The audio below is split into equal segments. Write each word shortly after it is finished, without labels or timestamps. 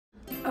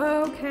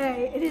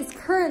Okay, it is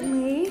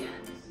currently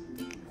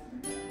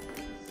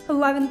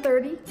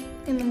 11:30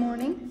 in the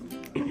morning.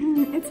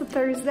 It's a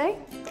Thursday,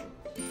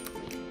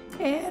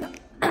 and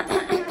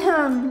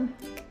I'm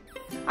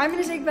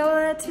gonna take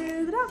Bella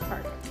to the dog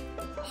park.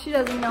 She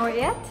doesn't know it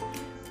yet,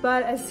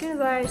 but as soon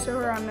as I show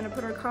her I'm gonna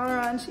put her collar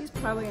on, she's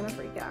probably gonna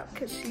freak out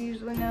because she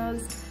usually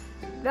knows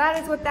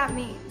that is what that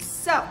means.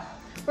 So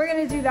we're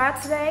gonna do that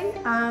today.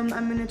 I'm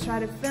gonna try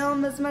to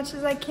film as much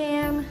as I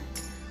can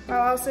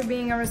while also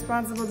being a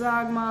responsible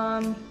dog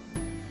mom.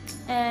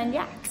 And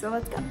yeah, so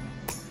let's go.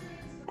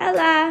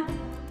 Bella,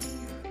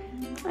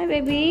 hi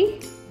baby.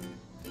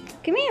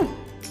 Come here.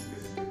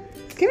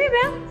 Come here,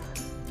 Belle.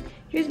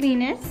 Here's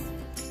Venus.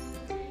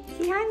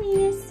 Say hi,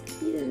 Venus.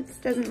 Venus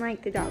doesn't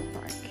like the dog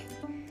park,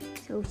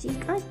 so she's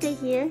gonna stay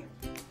here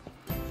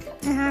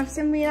and have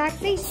some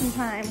relaxation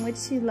time, which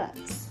she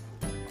loves.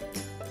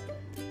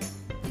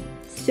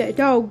 Sit.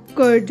 Oh,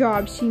 good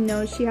job. She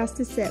knows she has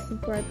to sit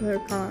before I put her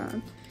collar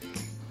on.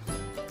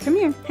 Come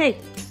here. Hey.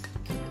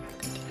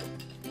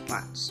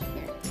 Watch.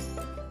 Here.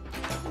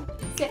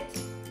 Sit.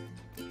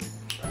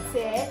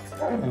 Sit.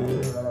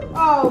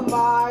 Oh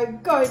my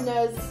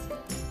goodness.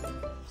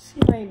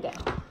 She laid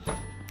down.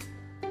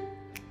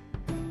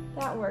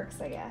 That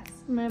works, I guess.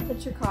 I'm gonna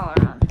put your collar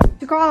on.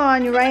 Put your collar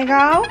on. You ready to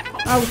go?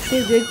 Oh,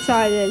 she's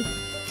excited.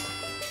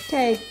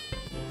 Okay.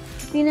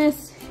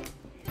 Venus,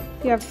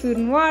 you have food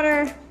and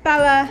water.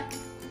 Bella,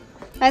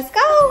 let's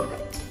go.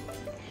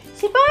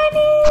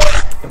 Shivani,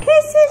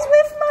 kisses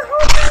with my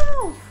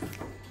whole mouth.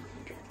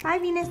 Bye,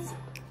 Venus.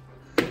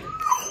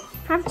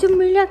 Have some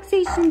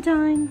relaxation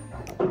time.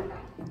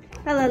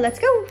 Bella, let's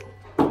go.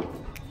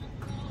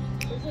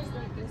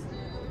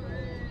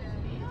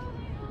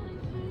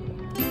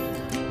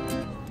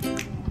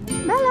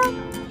 Bella.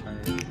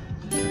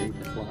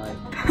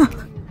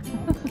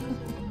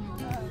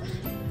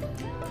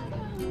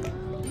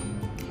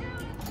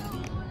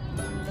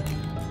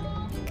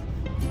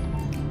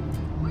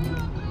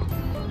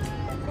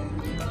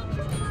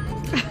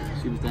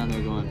 She was down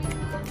there going,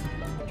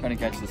 trying to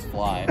catch this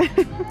fly.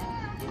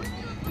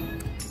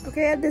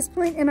 Okay, at this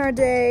point in our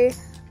day,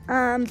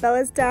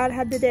 Bella's dad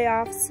had the day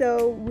off,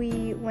 so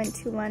we went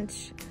to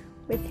lunch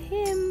with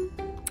him,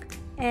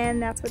 and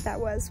that's what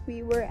that was.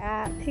 We were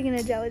at Pig in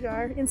a Jelly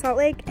Jar in Salt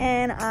Lake,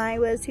 and I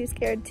was too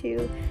scared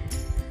to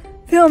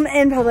film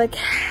in public,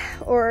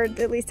 or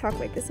at least talk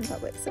like this in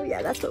public. So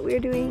yeah, that's what we were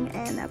doing,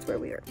 and that's where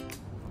we were.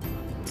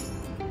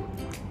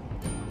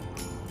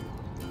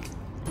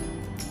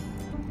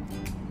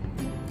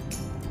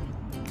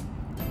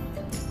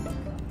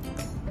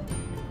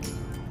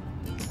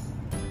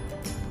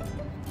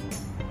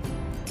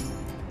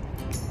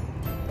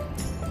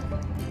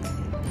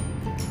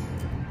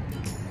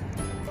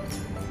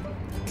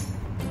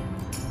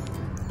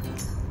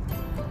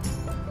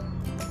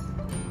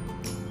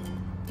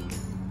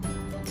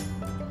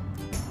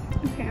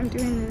 Okay, I'm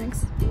doing the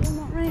next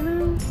experiment right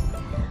now.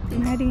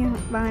 I'm hiding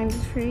out behind a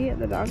tree at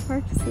the dog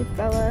park to see if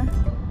Bella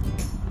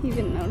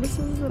even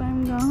notices that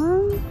I'm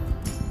gone.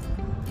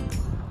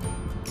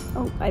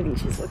 Oh, I think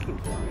she's looking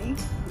for me.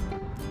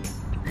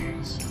 Where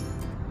is she?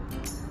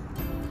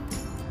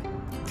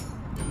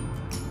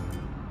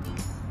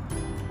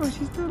 Oh,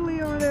 she's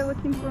totally over there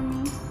looking for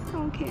me.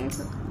 Okay, I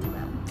feel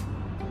bad.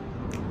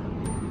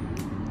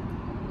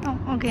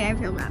 Oh, okay, I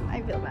feel bad.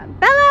 I feel bad.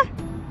 Bella!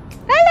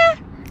 Bella!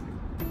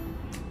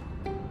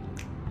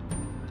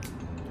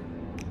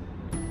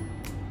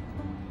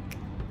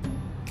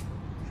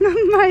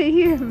 I'm right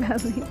here,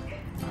 Belly.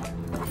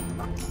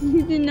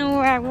 You didn't know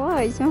where I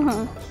was,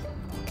 huh?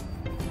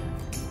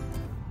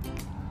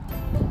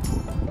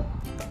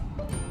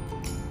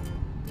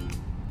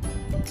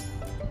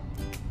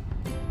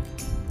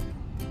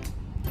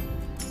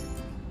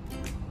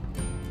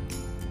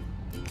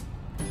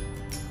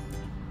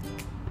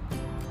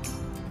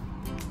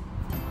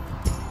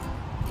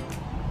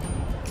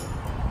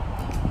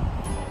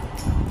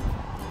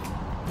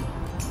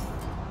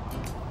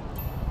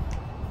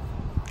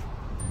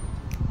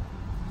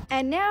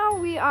 And now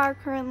we are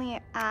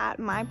currently at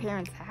my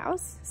parents'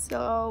 house.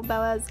 So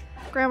Bella's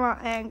grandma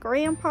and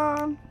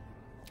grandpa,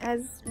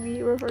 as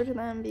we refer to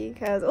them,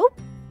 because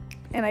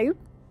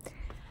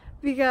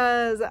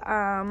because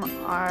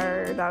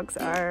our dogs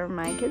are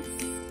my kids,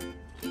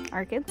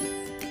 our kids.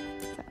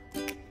 So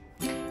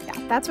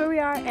yeah, that's where we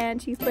are. And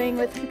she's playing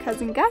with her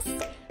cousin Gus,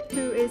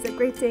 who is a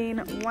Great Dane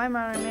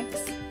Weimaraner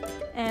mix,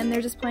 and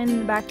they're just playing in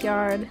the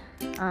backyard.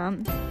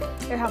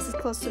 Their house is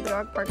close to the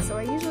dog park, so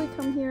I usually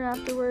come here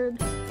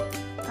afterwards,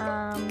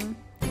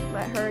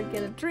 let her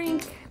get a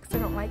drink, because I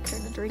don't like her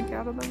to drink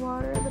out of the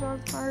water at the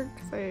dog park,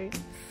 so it's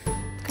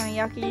kind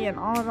of yucky and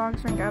all the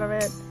dogs drink out of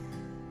it.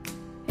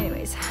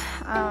 Anyways,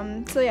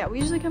 so yeah, we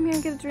usually come here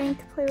and get a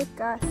drink, play with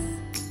Gus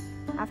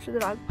after the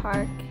dog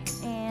park,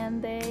 and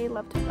they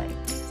love to play.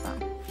 So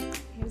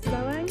here's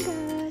Bella and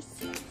Gus.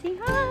 Say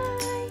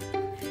hi!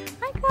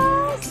 Hi,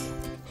 Gus!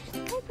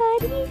 Hi,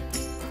 buddy!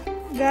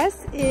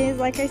 Gus is,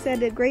 like I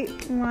said, a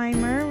Great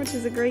Weimer, which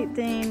is a Great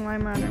Dane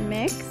Weimaraner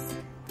mix.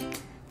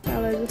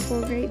 Bella is a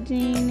full Great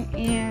Dane,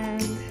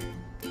 and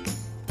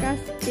Gus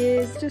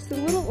is just a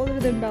little older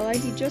than Bella.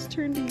 He just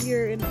turned a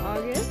year in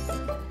August.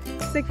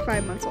 He's like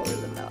 5 months older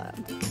than Bella.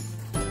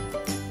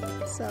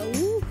 So,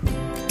 woo.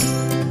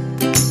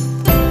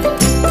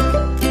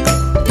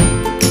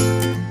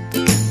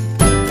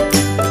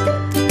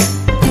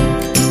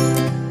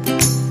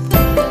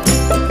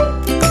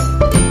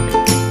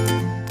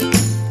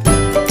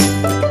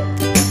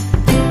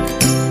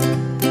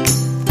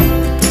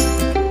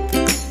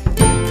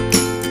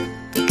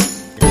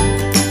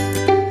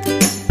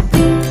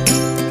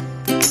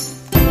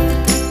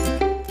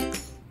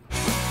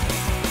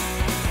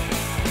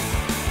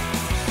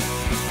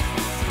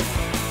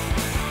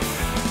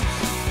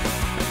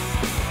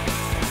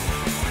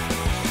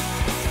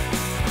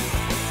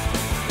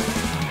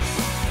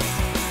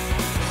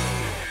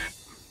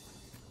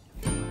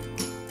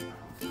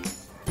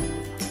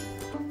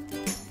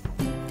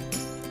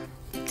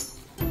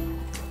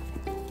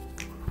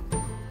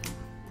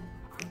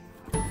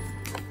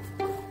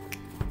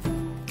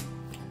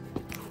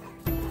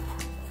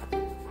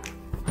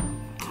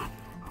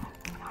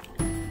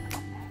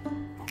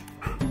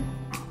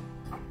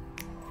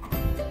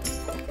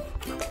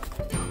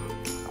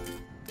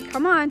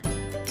 Come on.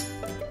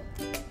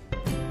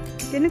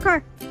 Get in the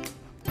car.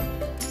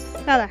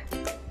 Bella,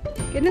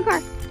 get in the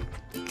car.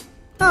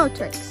 Oh,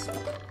 tricks.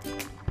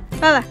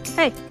 Bella,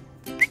 hey.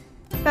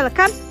 Bella,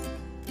 come.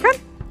 Come.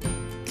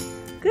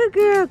 Good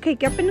girl. Okay,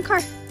 get up in the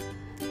car.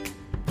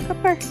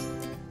 Cupper.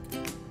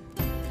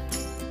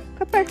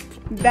 Cupper.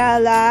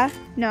 Bella,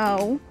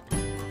 no.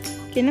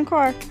 Get in the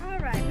car. All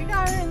right, we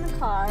got her in the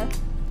car.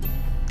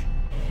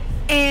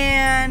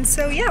 And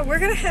so, yeah, we're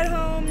gonna head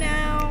home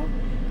now.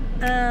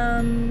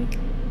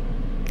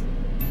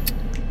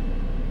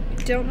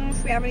 Don't know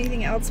if we have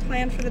anything else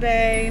planned for the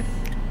day.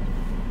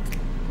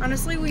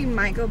 Honestly, we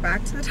might go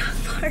back to the dog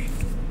park.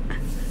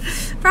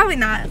 Probably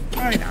not,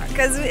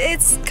 because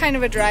it's kind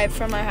of a drive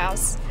from our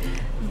house.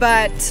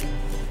 But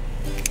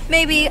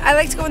maybe. I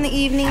like to go in the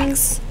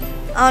evenings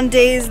on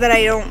days that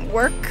I don't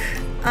work,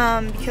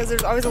 because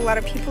there's always a lot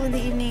of people in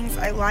the evenings.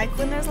 I like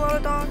when there's a lot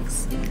of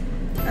dogs,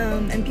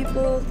 and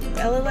people.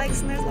 Bella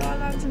likes when there's a lot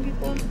of dogs and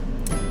people.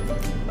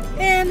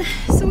 And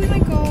so we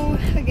might go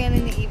again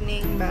in the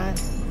evening, but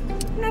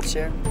I'm not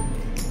sure.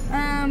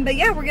 But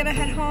yeah, we're gonna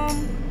head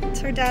home. It's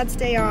her dad's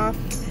day off,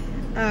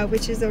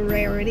 which is a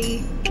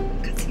rarity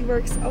because he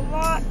works a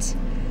lot.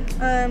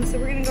 So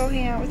we're gonna go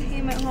hang out with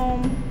him at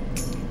home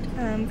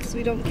because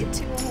we don't get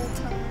to a whole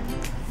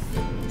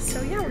time.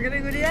 So yeah, we're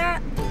gonna go do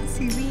that,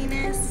 see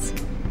Venus,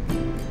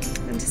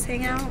 and just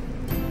hang out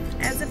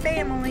as a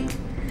family.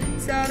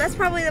 So that's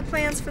probably the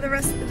plans for the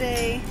rest of the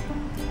day,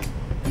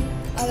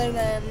 other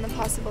than the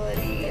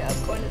possibility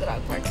of going to the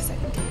dog park a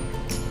second time.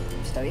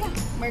 So yeah,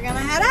 we're gonna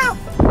head out.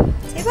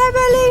 Say bye,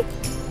 Belly.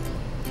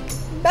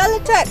 Bella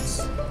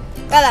touch.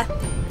 Bella.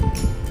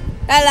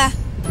 Bella.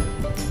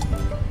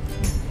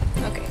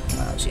 Okay,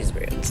 well, she's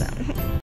rude, so.